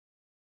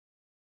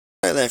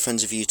Hello there,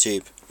 friends of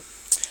YouTube.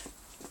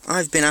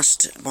 I've been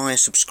asked by a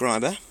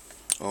subscriber,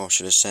 or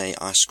should I say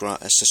as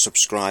a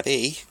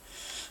subscribee,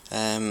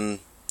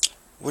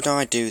 would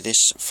I do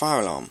this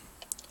fire alarm?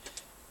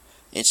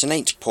 It's an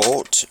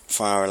 8-port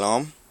fire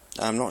alarm.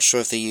 I'm not sure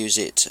if they use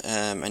it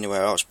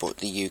anywhere else but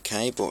the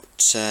UK, but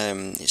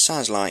it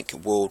sounds like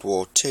World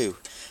War II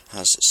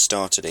has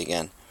started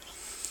again.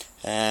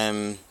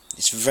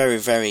 It's very,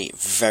 very,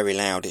 very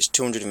loud. It's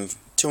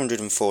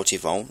 240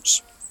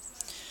 volts.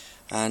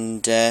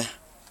 And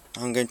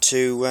I'm going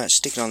to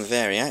stick it on the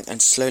Variac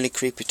and slowly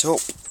creep it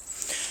up,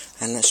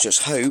 and let's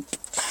just hope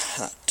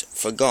that,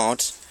 for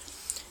God,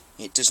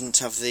 it doesn't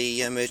have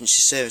the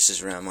emergency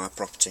services around my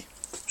property.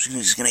 So I'm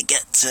just going to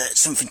get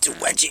something to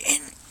wedge it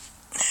in.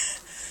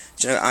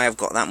 Do you know, I have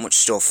got that much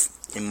stuff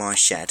in my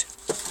shed.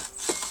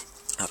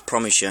 I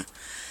promise you.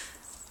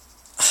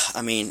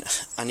 I mean,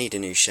 I need a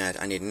new shed,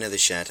 I need another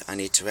shed, I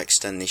need to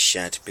extend this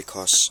shed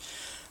because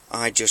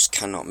I just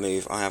cannot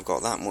move. I have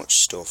got that much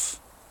stuff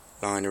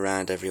lying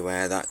around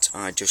everywhere that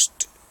I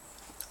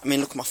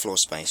mean, look at my floor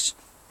space.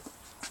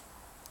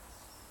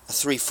 A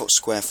 3-foot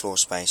square floor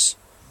space,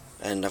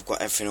 and I've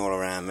got everything all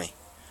around me.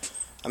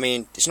 I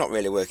mean, it's not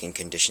really working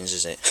conditions,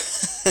 is it?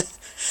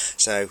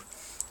 So,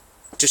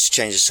 just to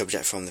change the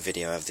subject from the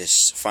video of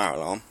this fire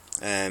alarm,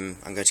 I'm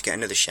going to get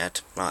another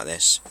shed like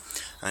this,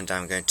 and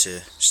I'm going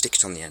to stick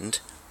it on the end,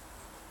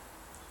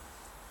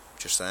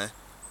 just there,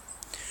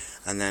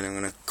 and then I'm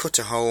going to cut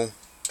a hole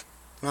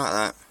like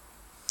that,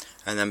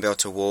 and then be able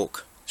to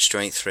walk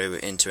straight through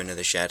into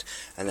another shed.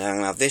 And then I'm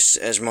going to have this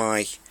as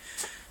my,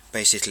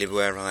 basically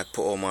where I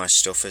put all my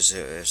stuff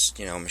as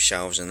you know, on my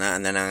shelves and that.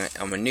 And then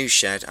on my new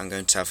shed I'm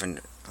going to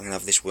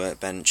have this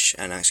workbench,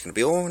 and it's going to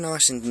be all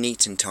nice and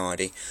neat and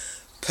tidy,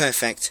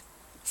 perfect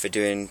for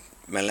doing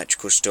my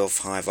electrical stuff,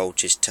 high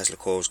voltage, Tesla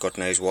coils, God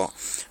knows what,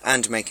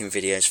 and making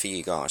videos for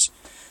you guys.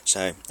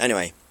 So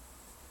anyway,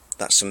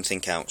 that's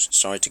something else.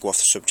 Sorry to go off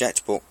the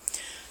subject, but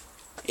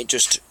it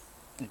just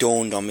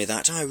dawned on me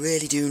that I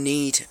really do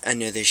need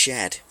another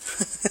shed.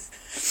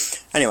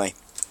 Anyway,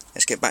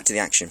 let's get back to the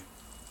action.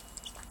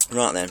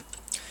 Right then,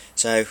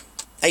 so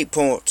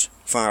 8-port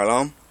fire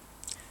alarm,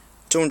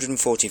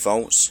 240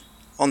 volts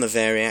on the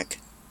Variac,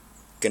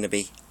 gonna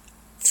be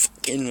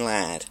fucking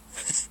loud.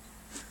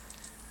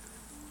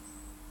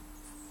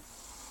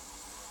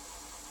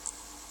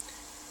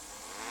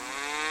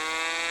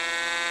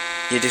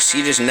 You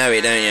just know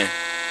it, don't you?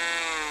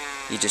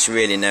 You just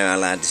really know how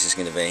loud this is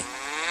gonna be.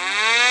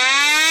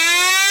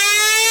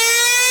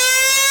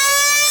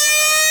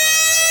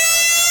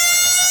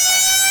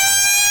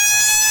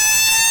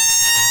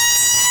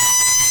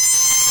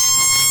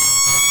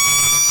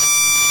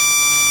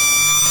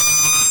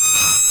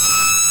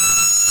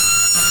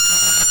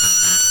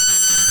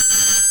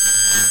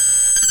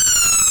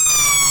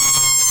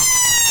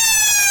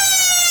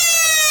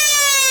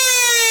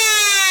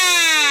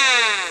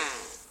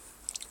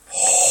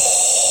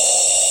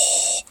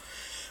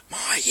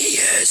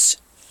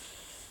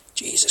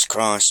 Jesus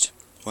Christ.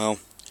 Well,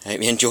 I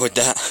hope you enjoyed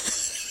that.